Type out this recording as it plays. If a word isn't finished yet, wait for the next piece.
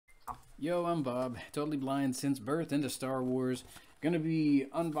Yo, I'm Bob, totally blind since birth into Star Wars. Gonna be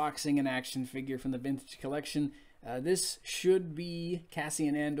unboxing an action figure from the Vintage Collection. This should be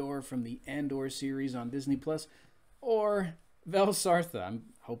Cassian Andor from the Andor series on Disney+, or Velsartha. I'm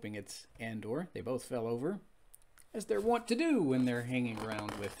hoping it's Andor. They both fell over, as they're wont to do when they're hanging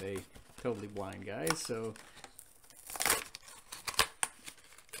around with a totally blind guy. So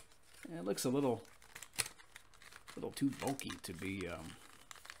it looks a little too bulky to be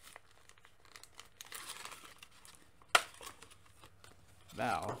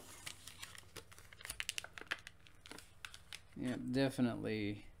Val. Yeah,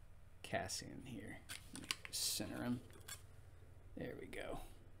 definitely Cassian here. Let me center him. There we go.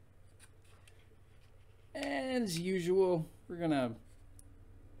 And as usual, we're gonna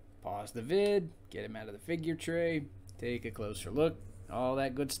pause the vid, get him out of the figure tray, take a closer look, all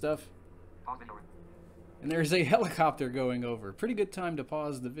that good stuff. And there's a helicopter going over. Pretty good time to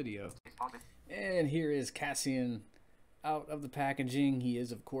pause the video. And here is Cassian out of the packaging. He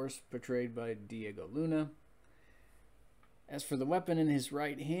is, of course, portrayed by Diego Luna. As for the weapon in his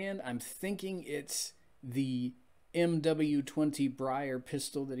right hand, I'm thinking it's the MW20 Briar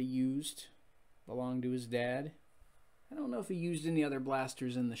pistol that he used. Belonged to his dad. I don't know if he used any other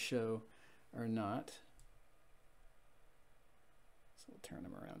blasters in the show or not. So we'll turn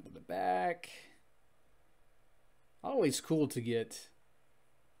him around to the back. Always cool to get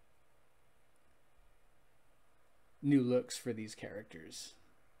new looks for these characters.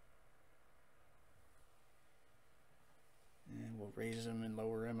 And we'll raise him and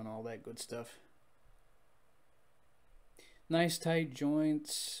lower him and all that good stuff. Nice tight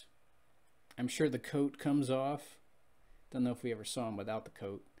joints. I'm sure the coat comes off. Don't know if we ever saw him without the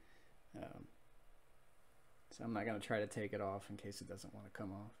coat. So I'm not going to try to take it off in case it doesn't want to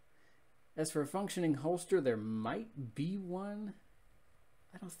come off. As for a functioning holster, there might be one.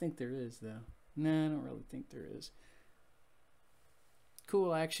 I don't think there is, though. No, I don't really think there is.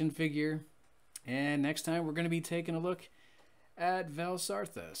 Cool action figure. And next time we're going to be taking a look at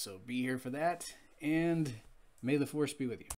Velsartha. So be here for that. And may the Force be with you.